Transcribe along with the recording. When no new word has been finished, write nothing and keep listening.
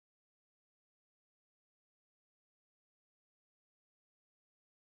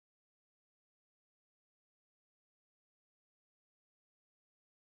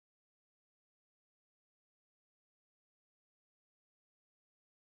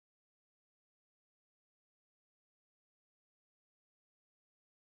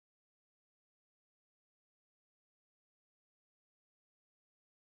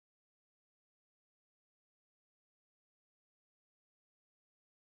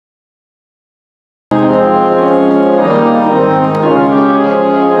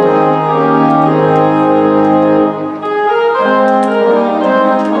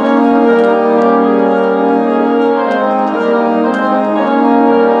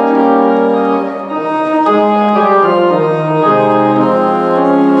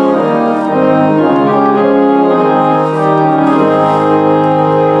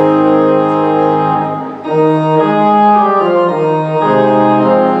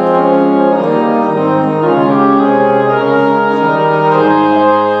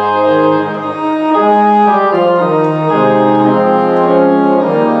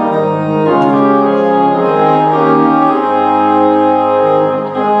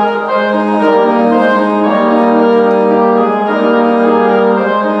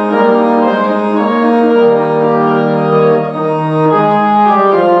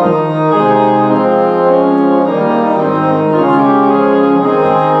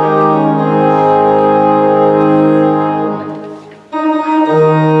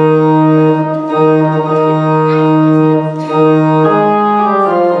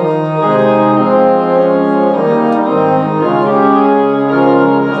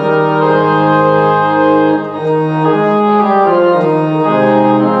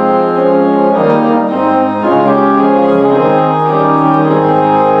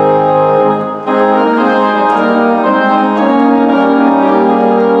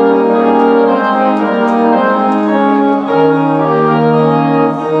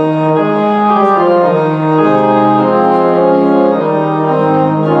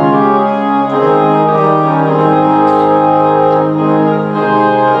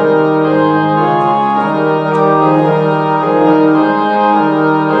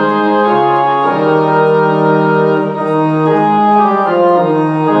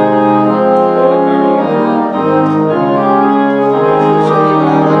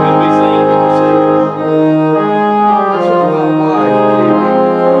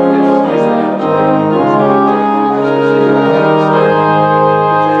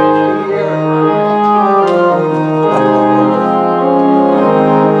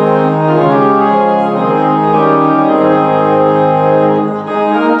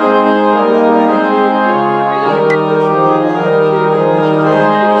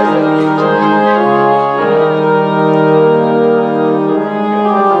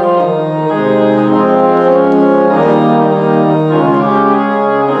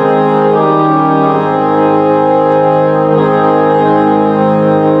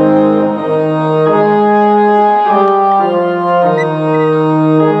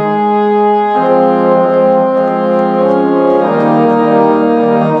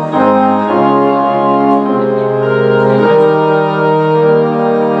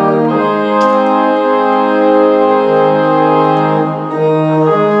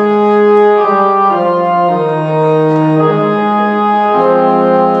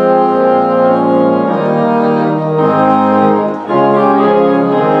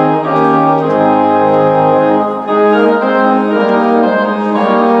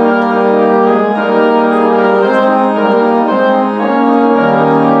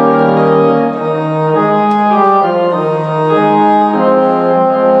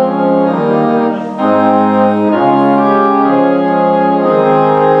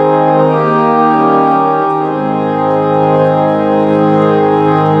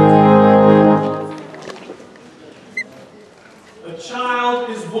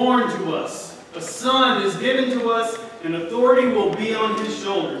on his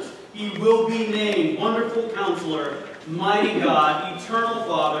shoulders. He will be named Wonderful Counselor, Mighty God, Eternal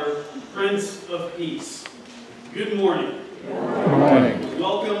Father, Prince of Peace. Good morning. Good morning.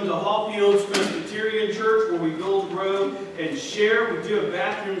 Welcome to Hawfields Presbyterian Church, where we build, grow, and share. We do have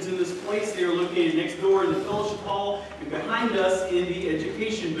bathrooms in this place. They are located next door in the fellowship hall and behind us in the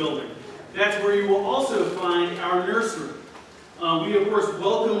education building. That's where you will also find our nursery. We, of course,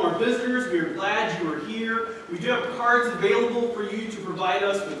 welcome our visitors. We are glad you are here. We do have cards available for you to provide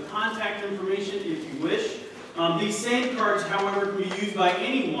us with contact information if you wish. These same cards, however, can be used by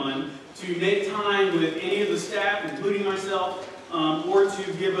anyone to make time with any of the staff, including myself, or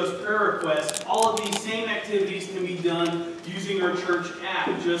to give us prayer requests. All of these same activities can be done using our church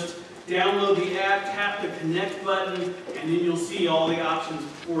app. Just download the app, tap the connect button, and then you'll see all the options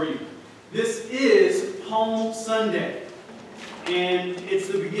for you. This is Palm Sunday, and it's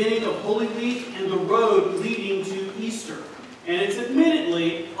the beginning of Holy Week and the road leading to Easter. And it's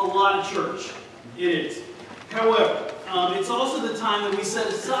admittedly a lot of church. It is. However, it's also the time that we set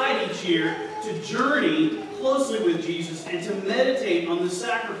aside each year to journey closely with Jesus and to meditate on the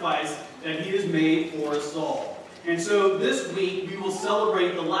sacrifice that he has made for us all. And so this week we will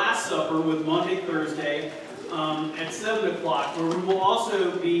celebrate the Last Supper with Maundy Thursday at 7 o'clock, where we will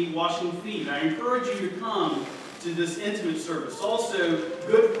also be washing feet. I encourage you to come to this intimate service. Also,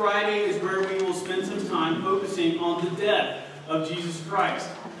 Good Friday is where we will spend some time focusing on the death of Jesus Christ.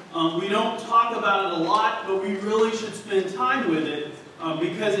 We don't talk about it a lot, but we really should spend time with it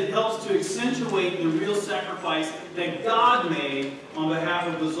because it helps to accentuate the real sacrifice that God made on behalf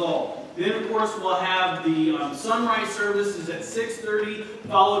of us all. Then, of course, we'll have the sunrise services at 6:30,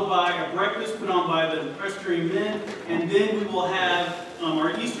 followed by a breakfast put on by the Presbyterian men, and then we will have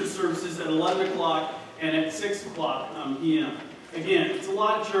our Easter services at 11 o'clock and at 6 o'clock p.m. Again, it's a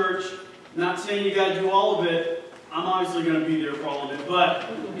lot of church. Not saying you got to do all of it. I'm obviously going to be there for all of it, but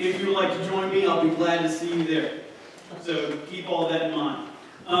if you would like to join me, I'll be glad to see you there. So keep all that in mind.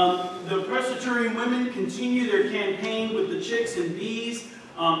 The Presbyterian women continue their campaign with the chicks and bees.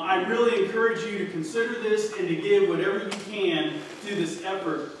 I really encourage you to consider this and to give whatever you can to this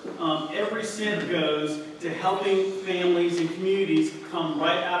effort. Every cent goes to helping families and communities come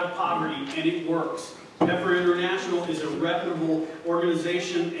right out of poverty, and it works. Effort International is a reputable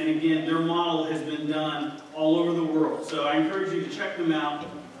organization, and again, their model has been done all over the world. So I encourage you to check them out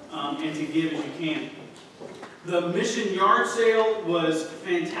and to give as you can. The mission yard sale was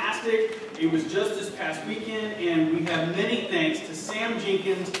fantastic. It was just this past weekend, and we have many thanks to Sam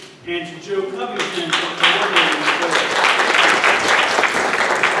Jenkins and to Joe Covington for coordinating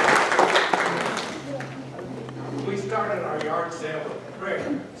the We started our yard sale with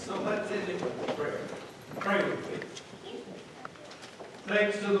prayer, so let's end it with prayer. Pray with me.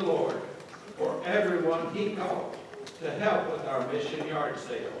 Thanks to the Lord for everyone he called to help with our mission yard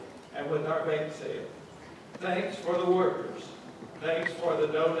sale and with our bake sale. Thanks for the workers. Thanks for the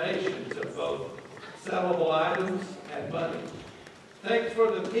donations of both sellable items and money. Thanks for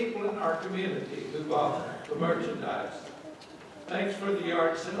the people in our community who bought the merchandise. Thanks for the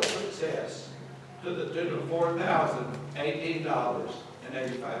yard sale success to the tune of $4,018.85.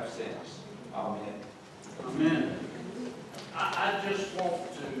 Amen. Amen. I just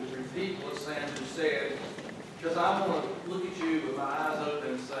want to repeat what Sam just said, because I want to look at you with my eyes open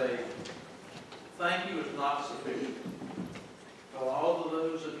and say, thank you is not sufficient. For all of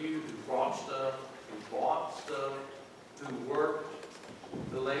those of you who brought stuff, who bought stuff, who worked,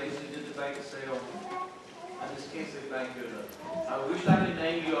 the ladies who did the bake sale, I just can't say thank you enough. I wish I could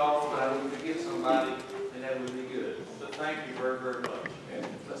name you all, but I would forget somebody, and that would be good. So thank you very, very much. And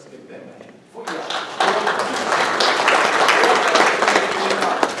let's give them a hand.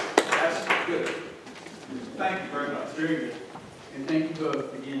 That's good. Thank you very much. Very good. And thank you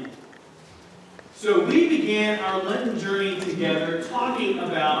both again. So we began our Lenten journey together talking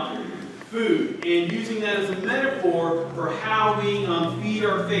about food and using that as a metaphor for how we feed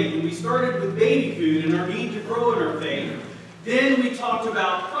our faith. And we started with baby food and our need to grow in our faith. Then we talked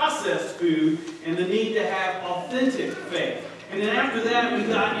about processed food and the need to have authentic faith. And then after that, we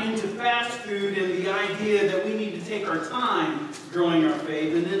got into fast food and the idea that we need to take our time growing our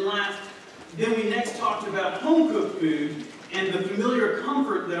faith. And then we next talked about home-cooked food and the familiar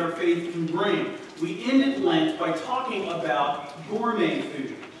comfort that our faith can bring. We ended Lent by talking about gourmet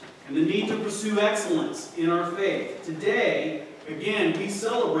food and the need to pursue excellence in our faith. Today, again, we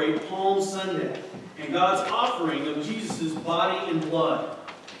celebrate Palm Sunday and God's offering of Jesus' body and blood.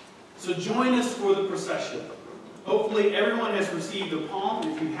 So join us for the procession. Hopefully everyone has received a palm.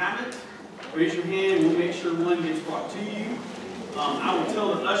 If you haven't, raise your hand and we'll make sure one gets brought to you. I will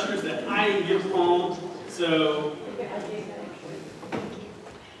tell the ushers that I didn't give a palm, so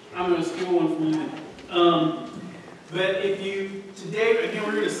I'm going to steal one from you then. But if you, today, again,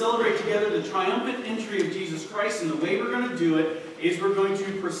 we're going to celebrate together the triumphant entry of Jesus Christ, and the way we're going to do it is we're going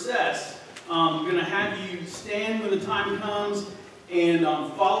to process. I'm going to have you stand when the time comes and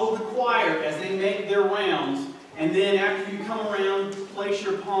follow the choir as they make their rounds. And then after you come around, place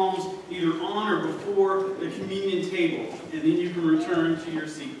your palms either on or before the communion table. And then you can return to your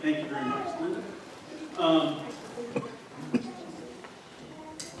seat. Thank you very much, Linda.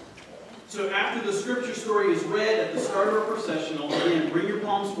 So after the scripture story is read at the start of our processional, again, bring your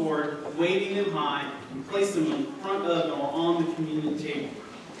palms forward, waving them high, and place them in front of or on the communion table.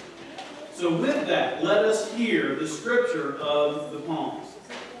 So with that, let us hear the scripture of the palms.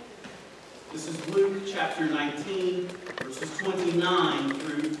 This is Luke chapter 19, verses 29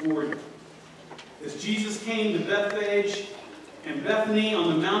 through 40. As Jesus came to Bethphage and Bethany on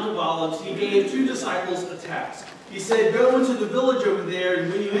the Mount of Olives, he gave 2 disciples a task. He said, "Go into the village over there, and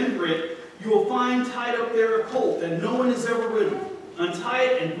when you enter it, you will find tied up there a colt that no one has ever ridden. Untie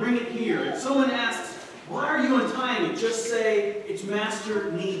it and bring it here. If someone asks, 'Why are you untying it?' just say, 'Its master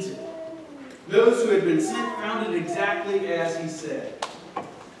needs it.'" Those who had been sent found it exactly as he said.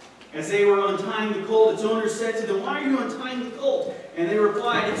 As they were untying the colt, its owner said to them, "Why are you untying the colt?" And they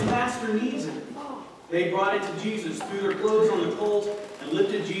replied, "Its master needs it." They brought it to Jesus, threw their clothes on the colt, and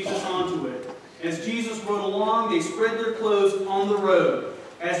lifted Jesus onto it. As Jesus rode along, they spread their clothes on the road.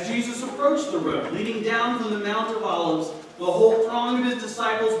 As Jesus approached the road, leading down from the Mount of Olives, the whole throng of his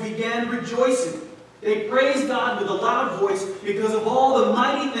disciples began rejoicing. They praised God with a loud voice because of all the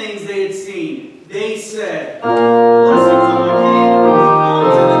mighty things they had seen. They said, "Blessings on the King, who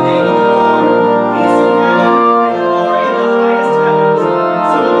comes in the name of the Lord, peace in heaven and glory in the highest heavens."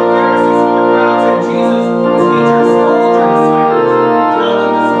 Some of the Pharisees from the crowd said, "Jesus, teacher, scold your disciples." Tell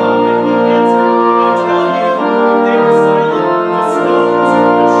them to stop. And he answered, "I tell you, if they were silent, the stones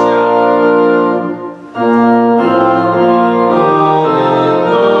would shout."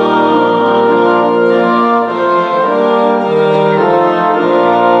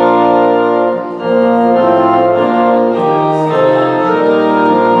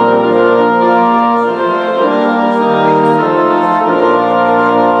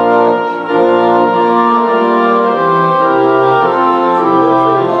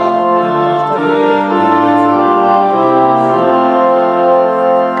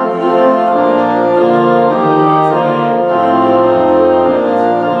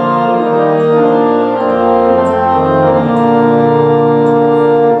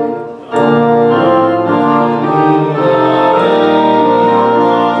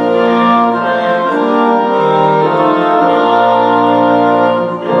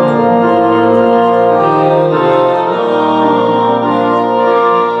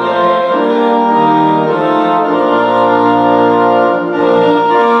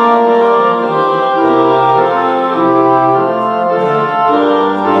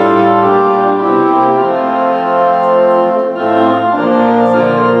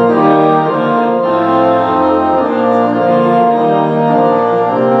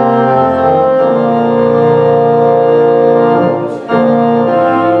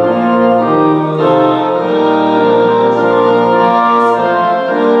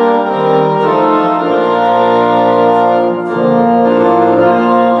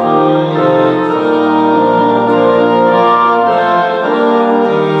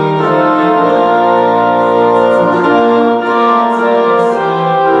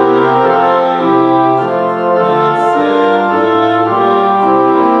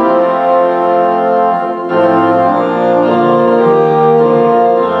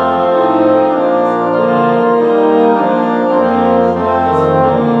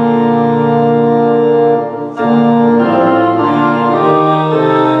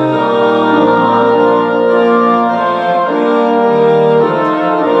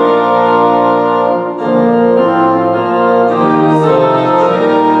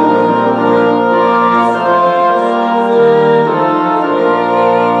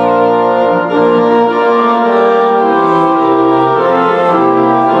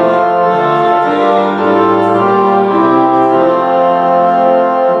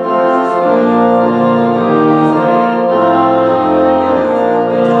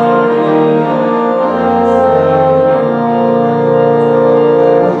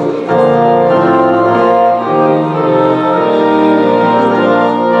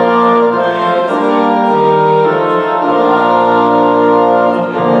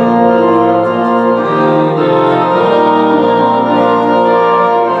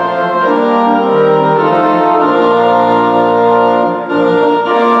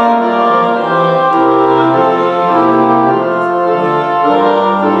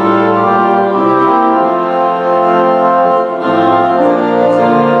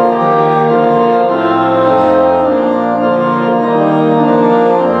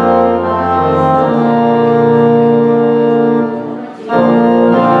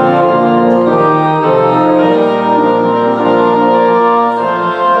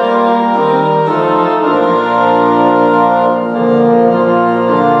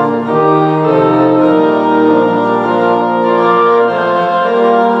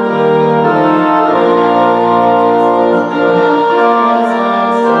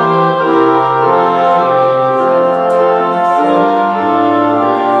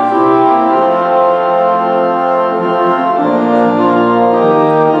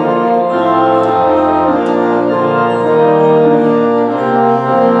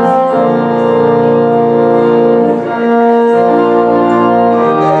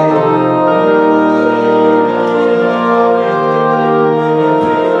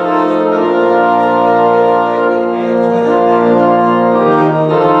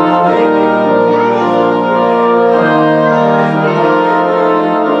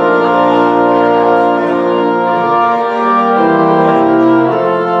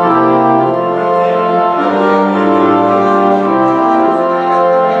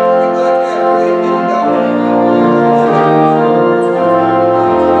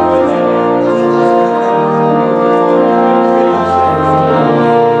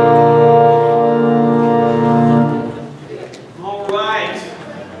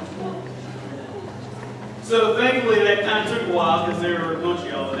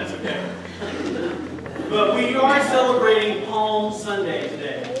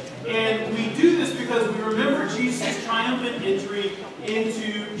 And we do this because we remember Jesus' triumphant entry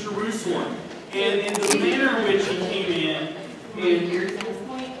into Jerusalem. And in the manner in which he came in.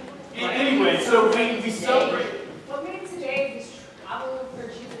 And anyway, so we celebrate. What made today this travel for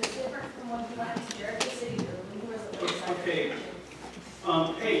Jesus different from when he went to Jericho City or when he was at Lakeside? Okay.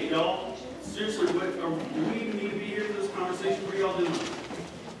 Hey, y'all. Seriously, do we even need to be here for this conversation? What are y'all doing?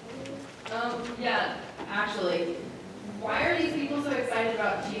 Yeah, actually, why are these people so excited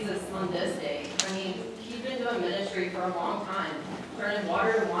about Jesus on this day? I mean, he's been doing ministry for a long time, turning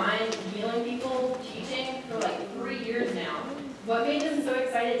water to wine, healing people, teaching for like 3 years now. What made them so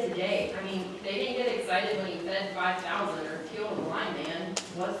excited today? I mean, they didn't get excited when he fed 5,000 or killed a blind man.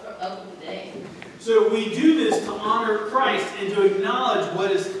 What's up with today? So we do this to honor Christ and to acknowledge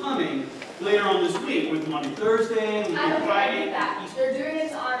what is coming later on this week with Monday, Thursday, with I don't Good think I Friday. get that. They're doing it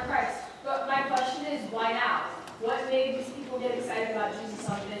to honor Christ. But my question is, why now? What made these people get excited about Jesus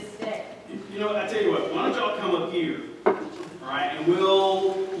on this day? You know, I tell you what, why don't y'all come up here, all right, and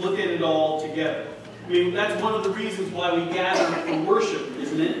we'll look at it all together. I mean, that's one of the reasons why we gather for worship,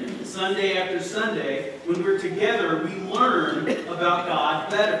 isn't it? Sunday after Sunday, when we're together, we learn about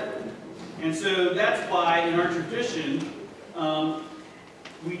God better. And so that's why in our tradition,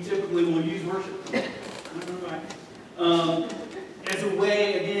 we typically will use worship. I don't know why. As a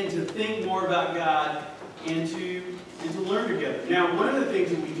way, again, to think more about God and to learn together. Now, one of the things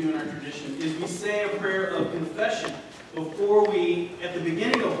that we do in our tradition is we say a prayer of confession before at the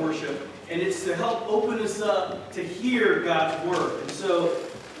beginning of worship, and it's to help open us up to hear God's word. And so,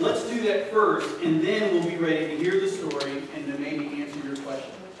 let's do that first, and then we'll be ready to hear the story and to maybe answer your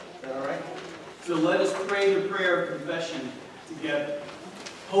question. Is that all right? So let us pray the prayer of confession together.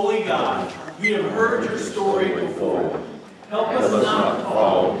 Holy God, we have heard your story before. Help us not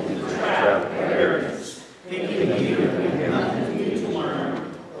fall into the trap of arrogance, thinking either we have nothing new to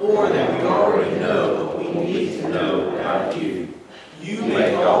learn, or that we already know what we need to know about you. You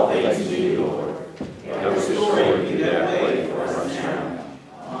make all things new, Lord. Let our story be that way for us now.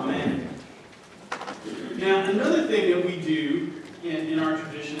 Amen. Now, another thing that we do in our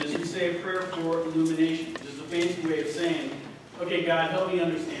tradition is we say a prayer for illumination, which is a fancy way of saying, okay, God, help me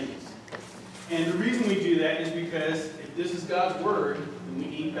understand this. And the reason we do that is because if this is God's word, then we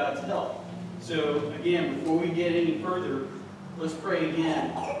need God's help. So again, before we get any further, let's pray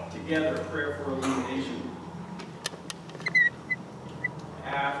again together a prayer for illumination.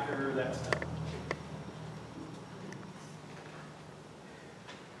 After that stuff.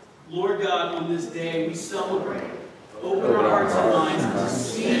 Lord God, on this day we celebrate. Open our hearts and minds to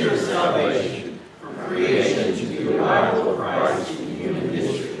see your salvation from creation to the arrival of Christ in human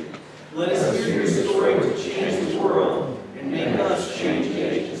history. Let us hear your story to change the world and make us change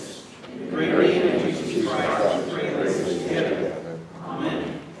agents. In the great name of Jesus Christ, we pray this together.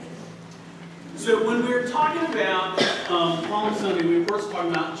 Amen. So when we're talking about Palm Sunday, we were first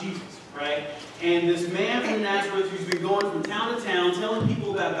talking about Jesus, right? And this man from Nazareth who's been going from town to town telling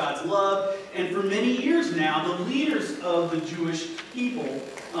people about God's love. And for many years now, the leaders of the Jewish people,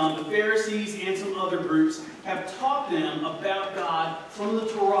 the Pharisees and some other groups, have taught them about God from the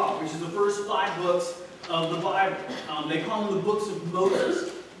Torah, which is the first 5 books of the Bible. They call them the books of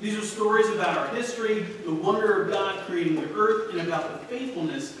Moses. These are stories about our history, the wonder of God creating the earth, and about the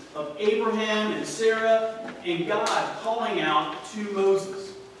faithfulness of Abraham and Sarah, and God calling out to Moses.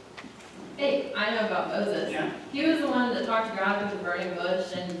 Hey, I know about Moses. Yeah. He was the one that talked to God through the burning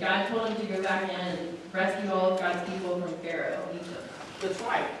bush, and God told him to go back in and rescue all of God's people from Pharaoh, Egypt. That's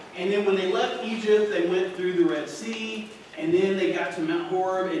right. And then when they left Egypt, they went through the Red Sea, and then they got to Mount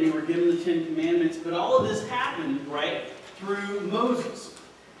Horeb, and they were given the 10 Commandments. But all of this happened, right, through Moses.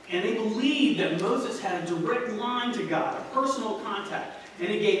 And they believed that Moses had a direct line to God, a personal contact. And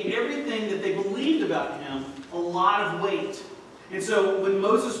it gave everything that they believed about him a lot of weight. And so when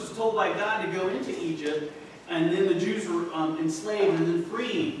Moses was told by God to go into Egypt, and then the Jews were enslaved and then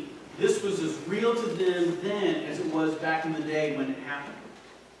freed, this was as real to them then as it was back in the day when it happened.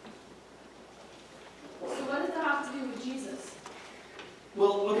 So what does that have to do with Jesus?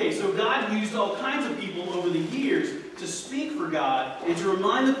 Well, okay, so God used all kinds of people over the years to speak for God and to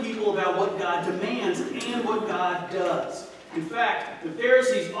remind the people about what God demands and what God does. In fact, the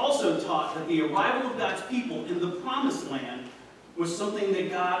Pharisees also taught that the arrival of God's people in the Promised Land was something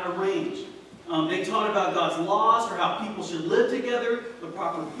that God arranged. They taught about God's laws for how people should live together, the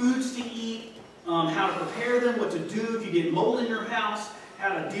proper foods to eat, how to prepare them, what to do if you get mold in your house, how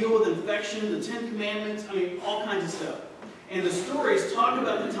to deal with infection, the 10 Commandments, I mean, all kinds of stuff. And the stories talk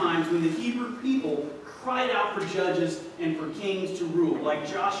about the times when the Hebrew people cried out for judges and for kings to rule, like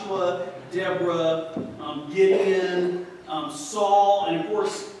Joshua, Deborah, Gideon, Saul, and of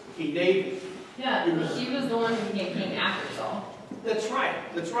course, King David. Yeah, he was the one who became king after Saul. That's right,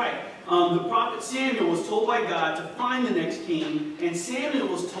 that's right. The prophet Samuel was told by God to find the next king, and Samuel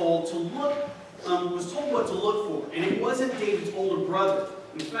was told to look, what to look for. And it wasn't David's older brother.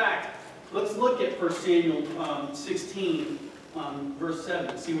 In fact, let's look at 1 Samuel 16, verse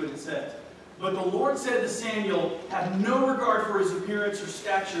 7, see what it says. But the Lord said to Samuel, have no regard for his appearance or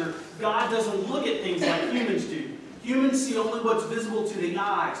stature. God doesn't look at things like humans do. Humans see only what's visible to the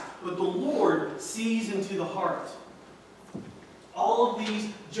eyes, but the Lord sees into the heart. All of these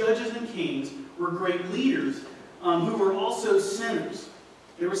judges and kings were great leaders who were also sinners.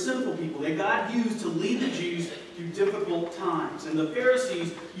 They were sinful people that God used to lead the Jews through difficult times. And the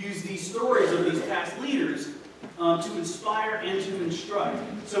Pharisees used these stories of these past leaders to inspire and to instruct.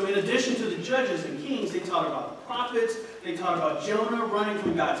 So in addition to the judges and kings, they taught about the prophets, they taught about Jonah running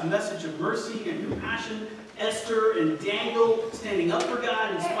from God's message of mercy and compassion, Esther and Daniel standing up for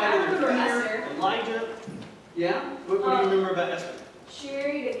God in spite of their fear, Elijah. Yeah? What do you remember about Esther? She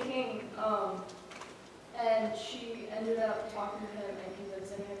married a king, and she ended up talking to him and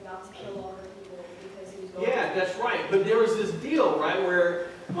convincing him not to kill all her people because he was going. Yeah, that's right. But there was this deal, right, where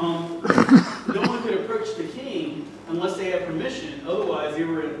no one could approach the king unless they had permission. Otherwise, they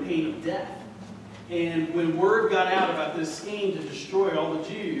were in pain of death. And when word got out about this scheme to destroy all the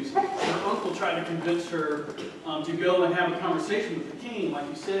Jews, her uncle tried to convince her to go and have a conversation with the king, like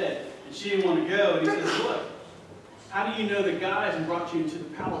you said. And she didn't want to go. And he says, look, how do you know that God hasn't brought you into the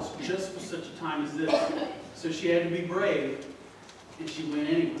palace just for such a time as this? So she had to be brave, and she went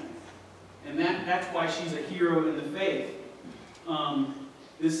anyway. And that's why she's a hero in the faith.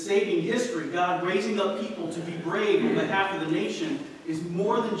 This saving history, God raising up people to be brave on behalf of the nation, is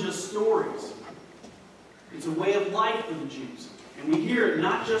more than just stories. It's a way of life for the Jews. And we hear it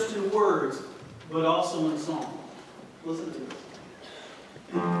not just in words, but also in song. Listen to this.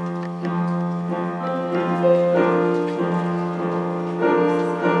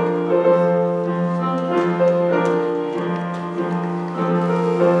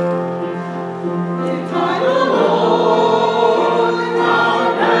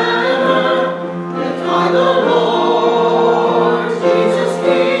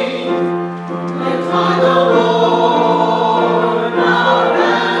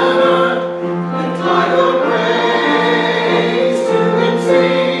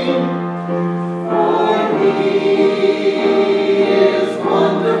 Sing.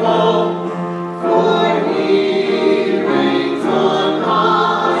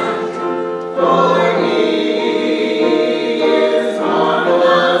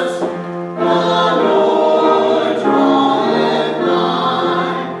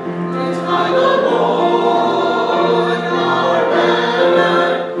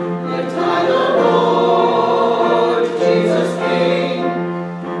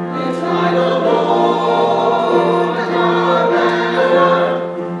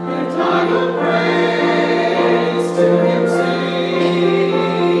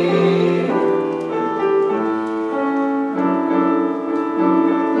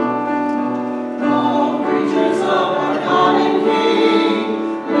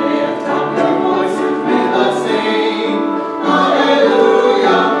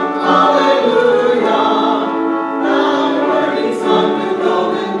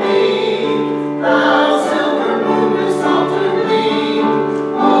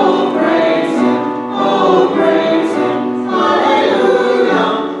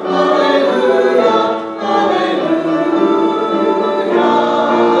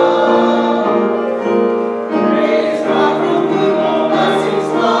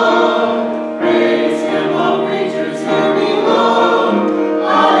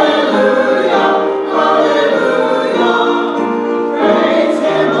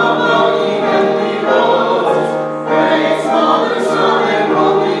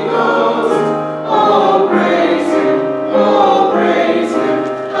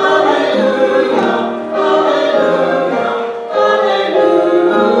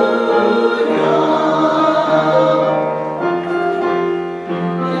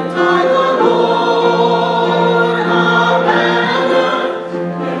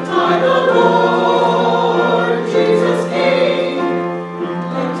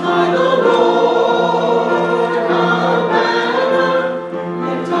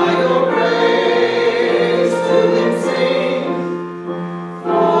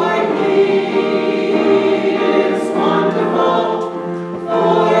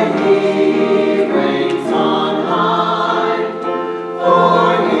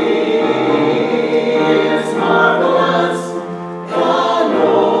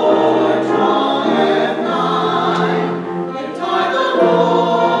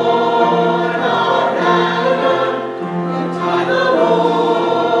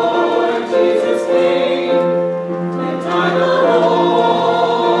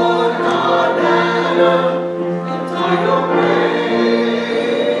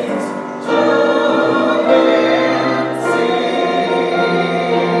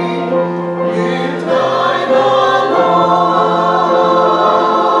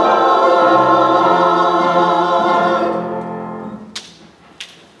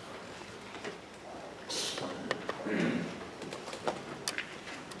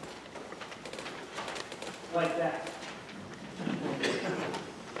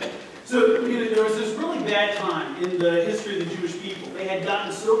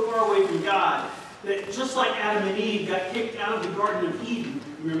 so far away from God that just like Adam and Eve got kicked out of the Garden of Eden.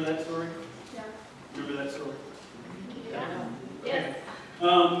 Remember that story? Yeah. Remember that story? Yeah. Yes.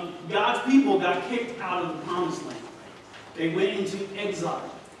 God's people got kicked out of the promised land. They went into exile.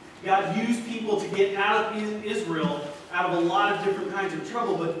 God used people to get out of Israel out of a lot of different kinds of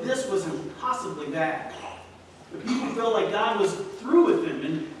trouble, but this was impossibly bad. The people felt like God was through with them,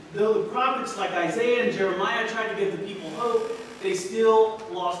 and though the prophets like Isaiah and Jeremiah tried to give the people hope, they still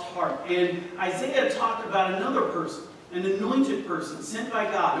lost heart. And Isaiah talked about another person, an anointed person sent by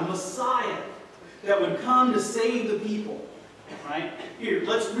God, a Messiah that would come to save the people. Right? Here,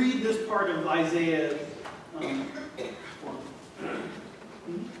 let's read this part of Isaiah.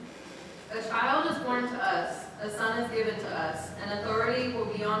 A child is born to us, a son is given to us, and authority will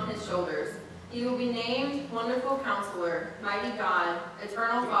be on his shoulders. He will be named Wonderful Counselor, Mighty God,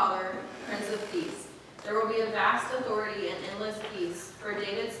 Eternal Father, Prince of Peace. There will be a vast authority and endless peace for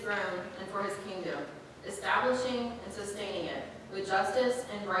David's throne and for his kingdom, establishing and sustaining it with justice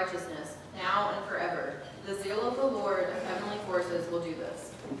and righteousness, now and forever. The zeal of the Lord of heavenly forces will do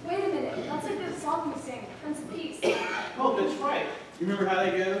this. Wait a minute, that's like the song we sing, Prince of Peace. Oh, that's right. You remember how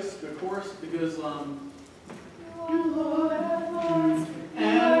that goes? The chorus? It goes,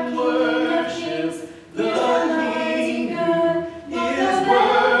 and worship the King who is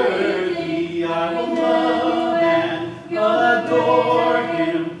worthy. I will love and adore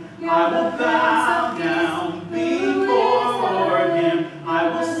him. I will bow down before him. I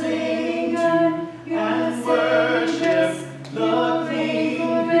will sing to and worship the King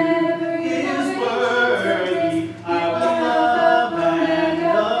who is worthy. I will love and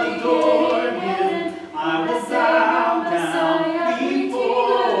adore him. I will bow down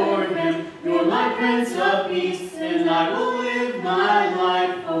before him. You're my Prince of Peace, and I will live my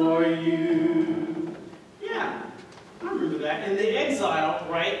life for you. Yeah, I remember that. And the exile,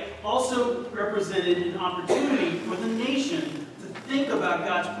 right, also represented an opportunity for the nation to think about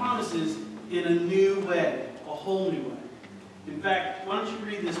God's promises in a new way, a whole new way. In fact, why don't you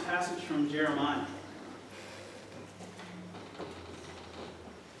read this passage from Jeremiah?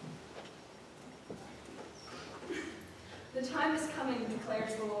 The time is coming,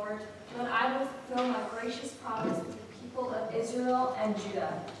 declares the Lord, when I will fulfill my gracious promise with the people of Israel and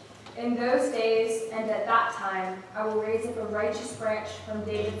Judah. In those days and at that time, I will raise up a righteous branch from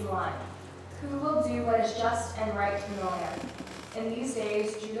David's line, who will do what is just and right in the land. In these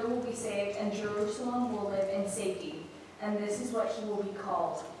days, Judah will be saved, and Jerusalem will live in safety. And this is what he will be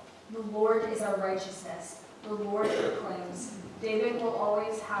called. The Lord is our righteousness. The Lord proclaims. David will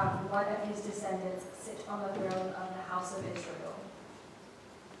always have one of his descendants sit on the throne of the house of Israel.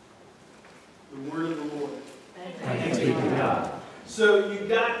 The word of the Lord. Thanks be to God. So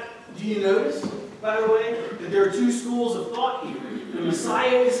do you notice, by the way, that there are two schools of thought here. The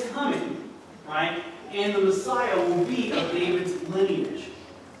Messiah is coming, right? And the Messiah will be of David's lineage,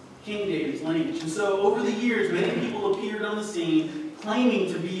 King David's lineage. And so over the years, many people appeared on the scene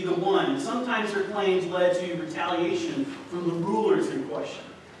claiming to be the one. Sometimes their claims led to retaliation from the rulers in question.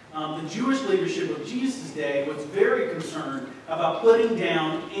 The Jewish leadership of Jesus' day was very concerned about putting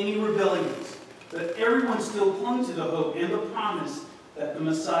down any rebellions, but everyone still clung to the hope and the promise that the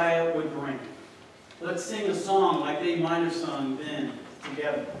Messiah would bring. Let's sing a song like they might have sung then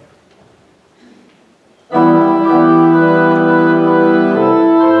together.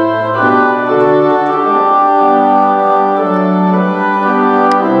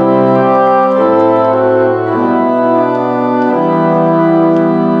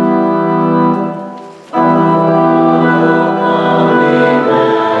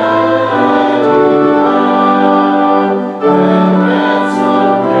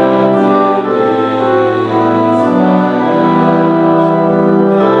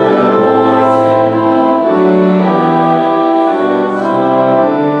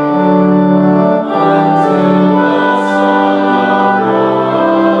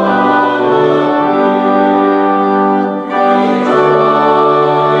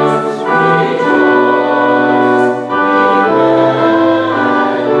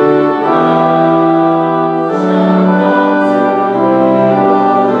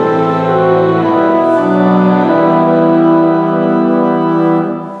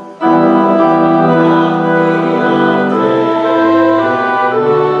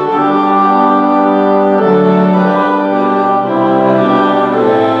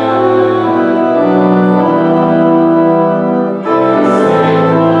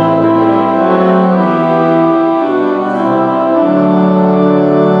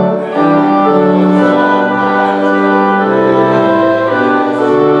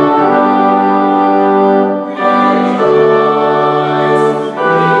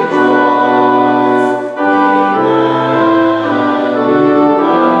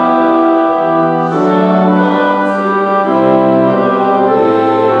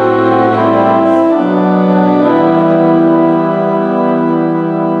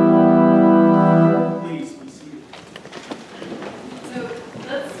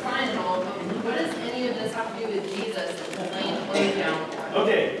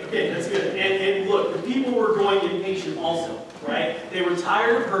 They were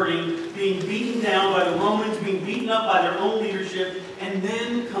tired of hurting, being beaten down by the Romans, being beaten up by their own leadership, and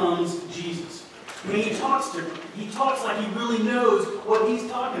then comes Jesus. I mean, he talks different. He talks like he really knows what he's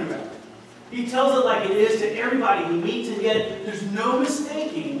talking about. He tells it like it is to everybody he meets, and yet there's no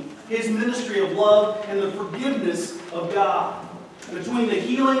mistaking his ministry of love and the forgiveness of God. Between the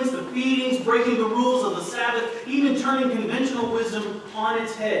healings, the feedings, breaking the rules of the Sabbath, even turning conventional wisdom on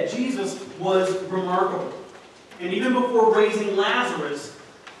its head, Jesus was remarkable. And even before raising Lazarus,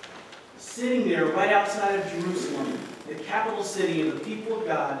 sitting there right outside of Jerusalem, the capital city of the people of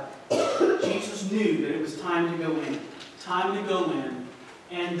God, Jesus knew that it was time to go in. Time to go in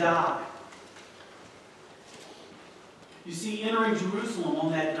and die. You see, entering Jerusalem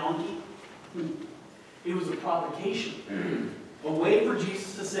on that donkey, it was a provocation. A way for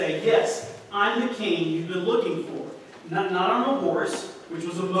Jesus to say, yes, I'm the king you've been looking for. Not on a horse, which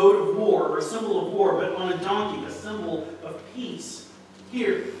was a mode of war, or a symbol of war, but on a donkey, a symbol of peace.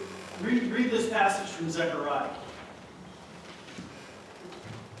 Here, read this passage from Zechariah.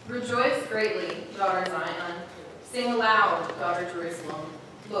 Rejoice greatly, daughter Zion. Sing aloud, daughter Jerusalem.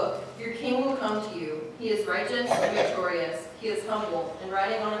 Look, your king will come to you. He is righteous and victorious. He is humble and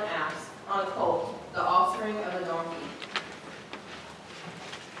riding on an ass, on a colt, the offspring of a donkey.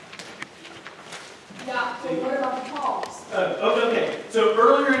 Yeah, so what about the palms? Okay. So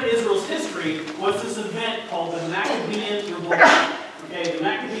earlier in Israel's history was this event called the Maccabean Revolt. Okay, the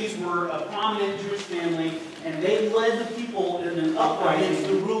Maccabees were a prominent Jewish family, and they led the people in an uprising against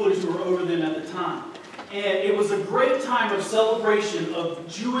the rulers who were over them at the time. And it was a great time of celebration of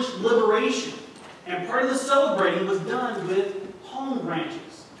Jewish liberation. And part of the celebrating was done with palm branches.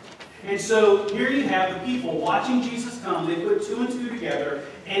 And so here you have the people watching Jesus come. They put two and two together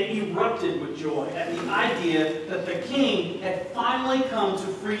and erupted with joy at the idea that the king had finally come to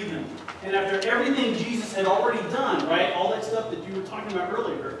free them. And after everything Jesus had already done, right, all that stuff that you were talking about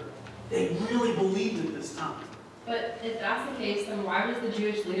earlier, they really believed it this time. But if that's the case, then why was the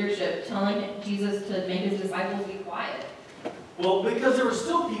Jewish leadership telling Jesus to make his disciples be quiet? Well, because there were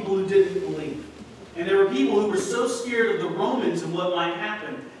still people who didn't believe. And there were people who were so scared of the Romans and what might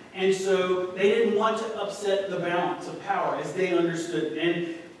happen. And so they didn't want to upset the balance of power as they understood it.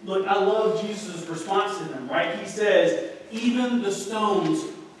 And look, I love Jesus' response to them, right? He says, even the stones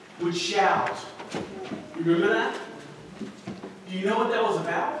would shout. You remember that? Do you know what that was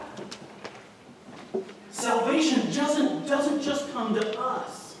about? Salvation doesn't just come to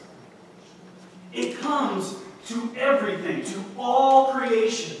us. It comes to everything, to all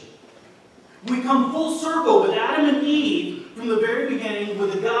creation. We come full circle with Adam and Eve from the very beginning,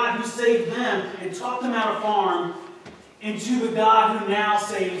 with the God who saved them and taught them how to farm, into the God who now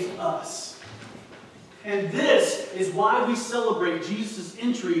saves us. And this is why we celebrate Jesus'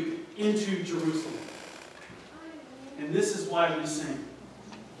 entry into Jerusalem. And this is why we sing.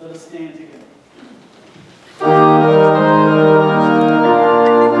 Let us stand together.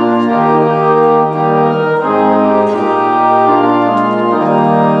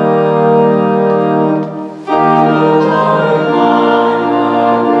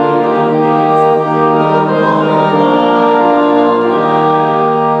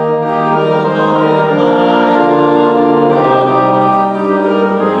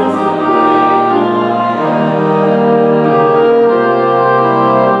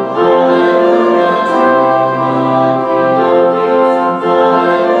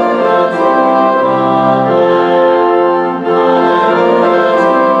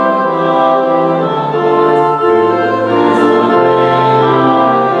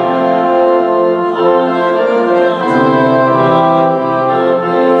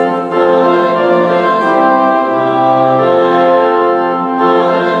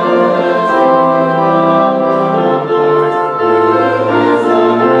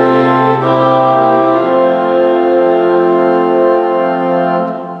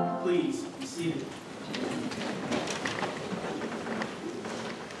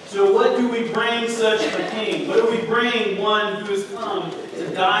 So what do we bring such a king? What do we bring one who has come to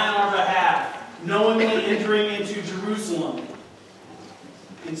die on our behalf, knowingly entering into Jerusalem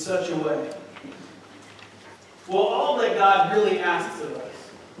in such a way? Well, all that God really asks of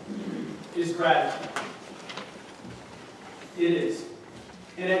us is gratitude. It is.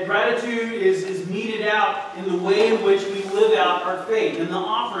 And that gratitude is meted out in the way in which we live out our faith. And the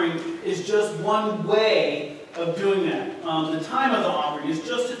offering is just one way of doing that. The time of the offering is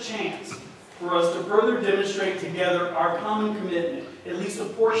just a chance for us to further demonstrate together our common commitment, at least a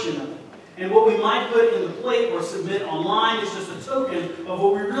portion of it. And what we might put in the plate or submit online is just a token of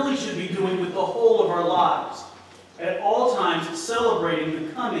what we really should be doing with the whole of our lives, at all times celebrating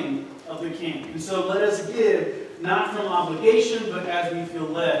the coming of the King. And so let us give not from obligation, but as we feel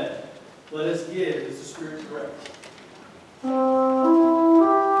led. Let us give as the Spirit directs.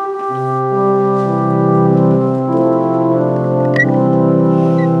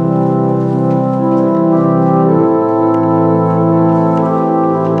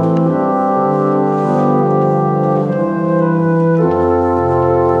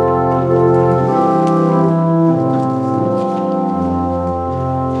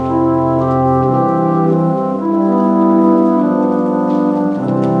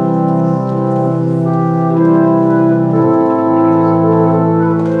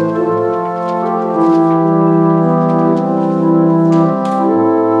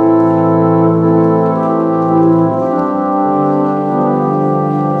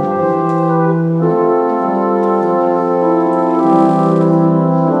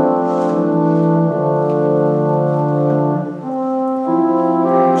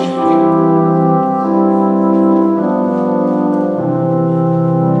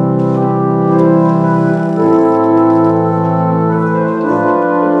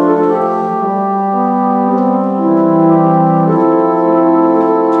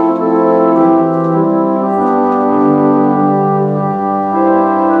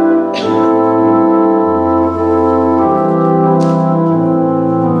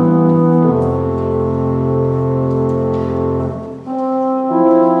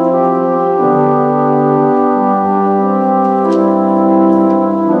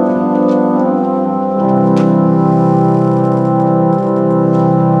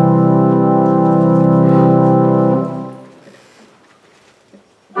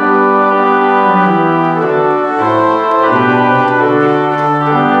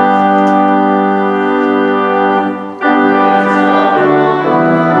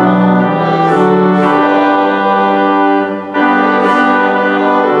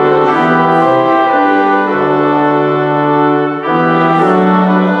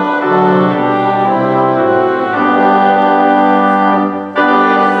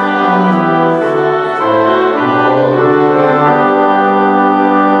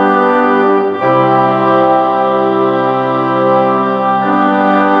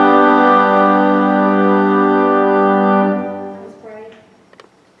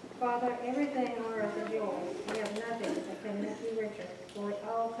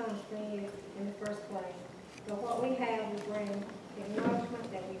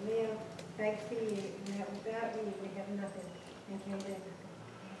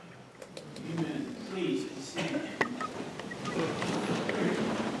 Amen. Please be seated.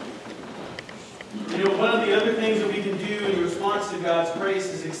 You know, one of the other things that we can do in response to God's grace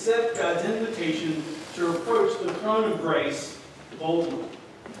is accept God's invitation to approach the throne of grace boldly,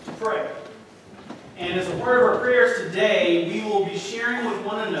 to pray. And as a part of our prayers today, we will be sharing with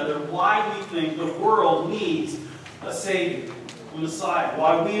one another why we think the world needs a Savior, a Messiah,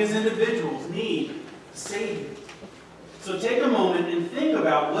 why we as individuals need a Savior. So take a moment and think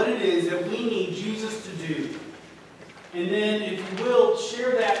about what it is that we need Jesus to do. And then, if you will,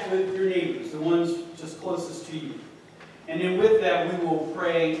 share that with your neighbors, the ones just closest to you. And then with that, we will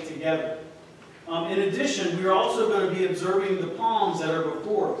pray together. In addition, we are also going to be observing the palms that are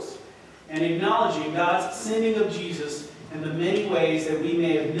before us and acknowledging God's sending of Jesus and the many ways that we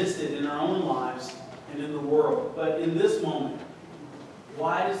may have missed it in our own lives and in the world. But in this moment,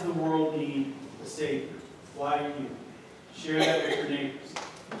 why does the world need a Savior? Why do you? Share that with your neighbors.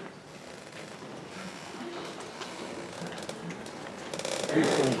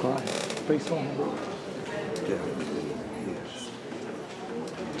 Please don't cry. Please don't cry. Yes.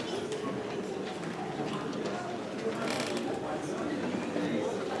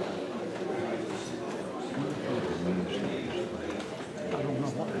 I don't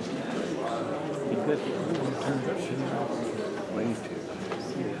know what this is. He got the turned up shit. Me too.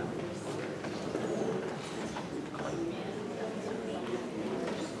 Yeah.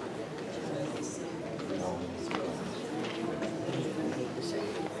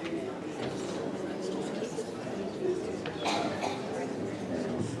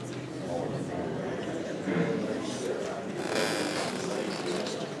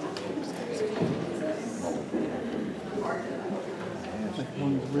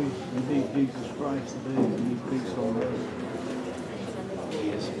 One of the reasons we need Jesus Christ today is we need peace on earth.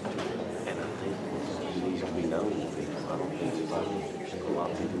 Yes, and I think it needs to be known because I don't think a lot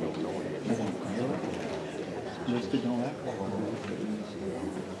of people don't know it. They don't know it. Just they don't act like it.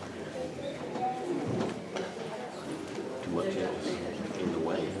 Too much else in the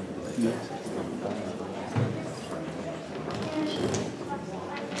way. Yes.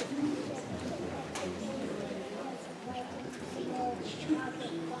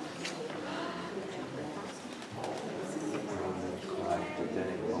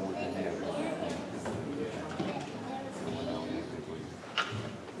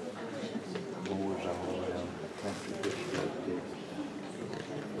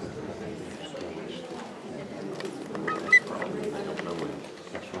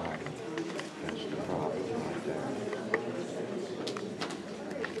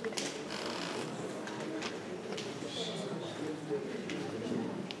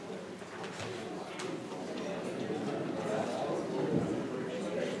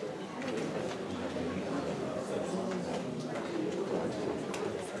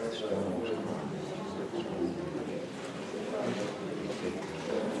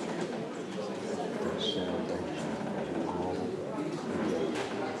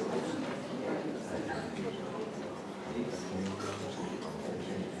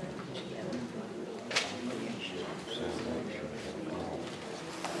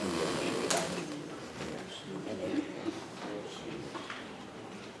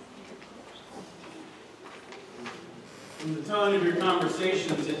 From the tone of your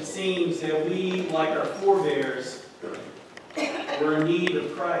conversations, it seems that we, like our forebears, were in need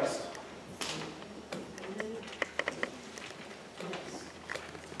of Christ.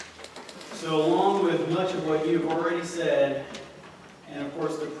 So along with much of what you've already said, and of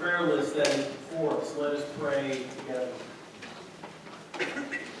course the prayer list that is before us, let us pray together.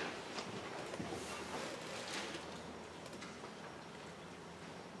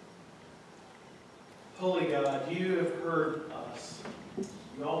 Holy God, you have heard us.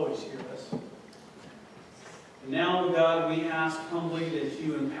 You always hear us. And now, God, we ask humbly that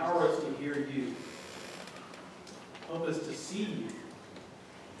you empower us to hear you. Help us to see you.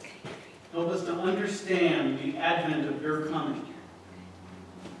 Help us to understand the advent of your coming.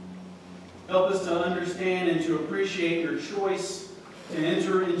 Help us to understand and to appreciate your choice to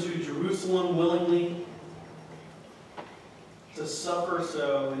enter into Jerusalem willingly, to suffer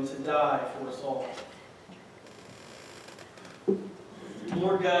so and to die for us all.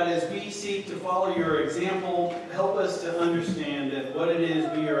 Lord God, as we seek to follow your example, help us to understand that what it is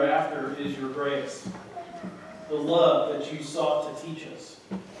we are after is your grace, the love that you sought to teach us,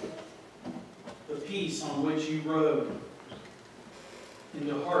 the peace on which you rode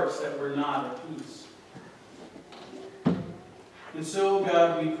into hearts that were not at peace. And so,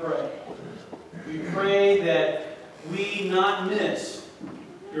 God, we pray. We pray that we not miss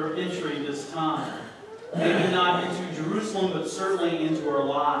your entry this time. Maybe not into Jerusalem, but certainly into our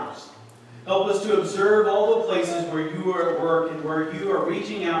lives. Help us to observe all the places where you are at work and where you are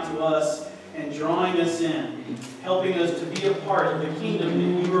reaching out to us and drawing us in, helping us to be a part of the kingdom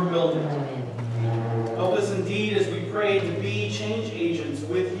that you are building. Help us indeed as we pray to be change agents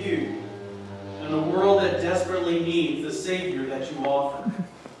with you in a world that desperately needs the Savior that you offer.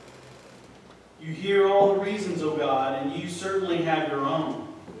 You hear all the reasons, O God, and you certainly have your own.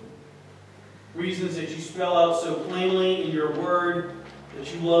 Reasons that you spell out so plainly in your word,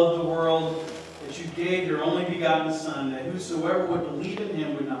 that you love the world, that you gave your only begotten Son, that whosoever would believe in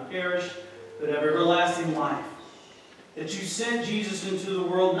him would not perish, but have everlasting life. That you sent Jesus into the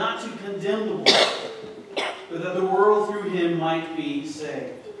world not to condemn the world, but that the world through him might be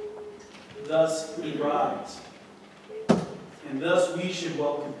saved. Thus he rides. And thus we should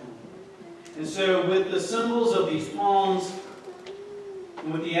welcome him. And so with the symbols of these palms,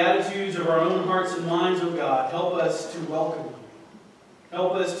 and with the attitudes of our own hearts and minds, O God, help us to welcome you.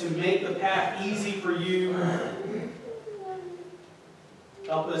 Help us to make the path easy for you.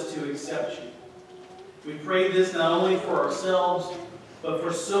 Help us to accept you. We pray this not only for ourselves, but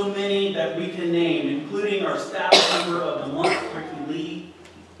for so many that we can name, including our staff member of the month, Ricky Lee,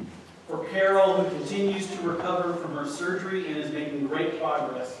 for Carol, who continues to recover from her surgery and is making great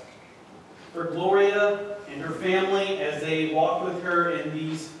progress, for Gloria and her family as they walk with her in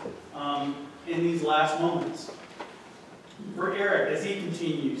these last moments. For Eric as he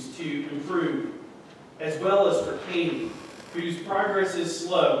continues to improve, as well as for Katie, whose progress is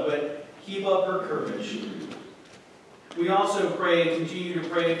slow, but keep up her courage. We also continue to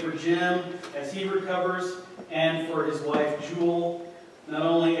pray for Jim as he recovers, and for his wife Jewel, not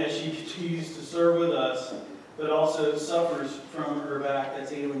only as she continues to serve with us, but also suffers from her back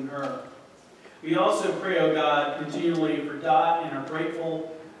that's ailing her. We also pray, O God, continually for Dot and are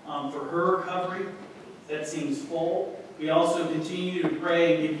grateful for her recovery that seems full. We also continue to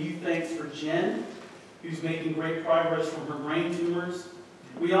pray and give you thanks for Jen, who's making great progress from her brain tumors.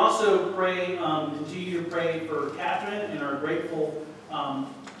 We also continue to pray for Catherine and are grateful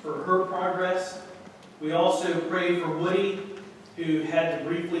for her progress. We also pray for Woody, who had to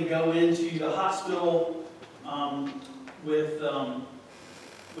briefly go into the hospital with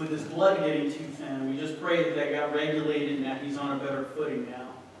his blood getting too thin. We just pray that that got regulated and that he's on a better footing now.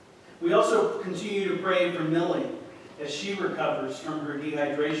 We also continue to pray for Millie as she recovers from her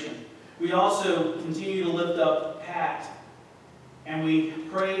dehydration. We also continue to lift up Pat, and we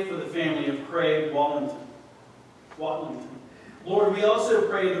pray for the family of Craig Wallington. Lord, we also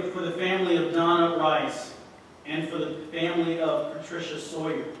pray for the family of Donna Rice and for the family of Patricia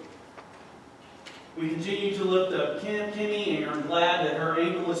Sawyer. We continue to lift up Kimmy and are glad that her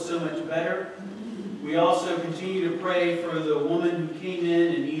ankle is so much better. We also continue to pray for the woman who came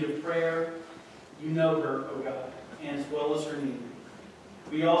in need of prayer. You know her, O God, and as well as her need.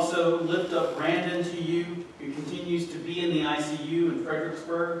 We also lift up Brandon to you, who continues to be in the ICU in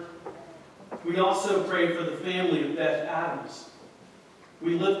Fredericksburg. We also pray for the family of Beth Adams.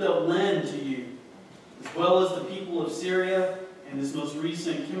 We lift up Len to you, as well as the people of Syria and this most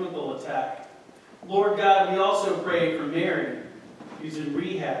recent chemical attack. Lord God, we also pray for Mary, who's in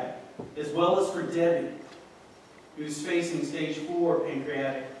rehab, as well as for Debbie, who's facing stage 4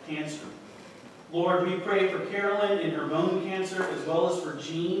 pancreatic cancer. Lord, we pray for Carolyn and her bone cancer, as well as for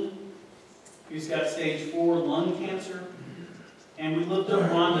Jean, who's got stage 4 lung cancer. And we lift up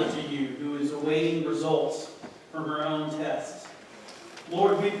Rhonda to you, who is awaiting results from her own tests.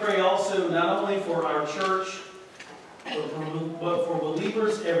 Lord, we pray also not only for our church, but for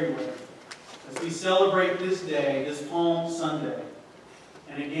believers everywhere, as we celebrate this day, this Palm Sunday,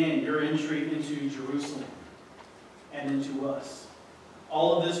 and again, your entry into Jerusalem and into us.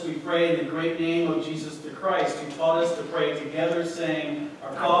 All of this we pray in the great name of Jesus the Christ, who taught us to pray together, saying,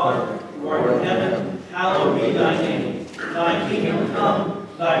 Our Father, who art in heaven, hallowed be thy name. Thy kingdom come,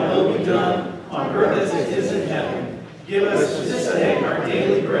 thy will be done, on earth as it is in heaven. Give us this day our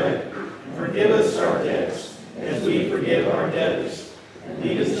daily bread, and forgive us our debts, as we forgive our debtors. And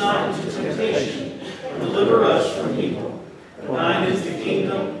lead us not into temptation, but deliver us from evil. For thine is the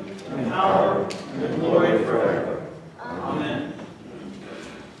kingdom, the power, and the glory forever. Amen.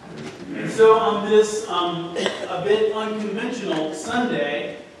 And so on this a bit unconventional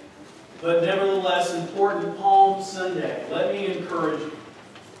Sunday, but nevertheless important Palm Sunday, let me encourage you,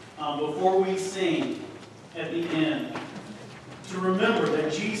 before we sing at the end, to remember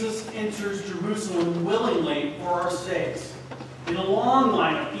that Jesus enters Jerusalem willingly for our sakes. In a long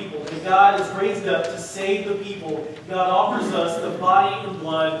line of people that God has raised up to save the people, God offers us the body and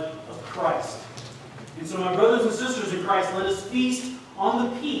blood of Christ. And so, my brothers and sisters in Christ, let us feast on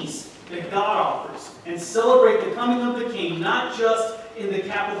the peace that God offers and celebrate the coming of the King, not just in the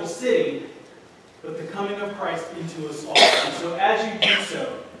capital city, but the coming of Christ into us all. And so as you do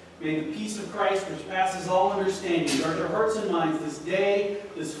so, may the peace of Christ, which passes all understanding, guard your hearts and minds this day,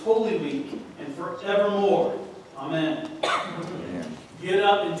 this holy week, and forevermore. Amen. Amen. Get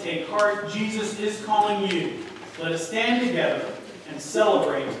up and take heart. Jesus is calling you. Let us stand together and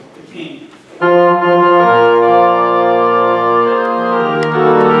celebrate the King.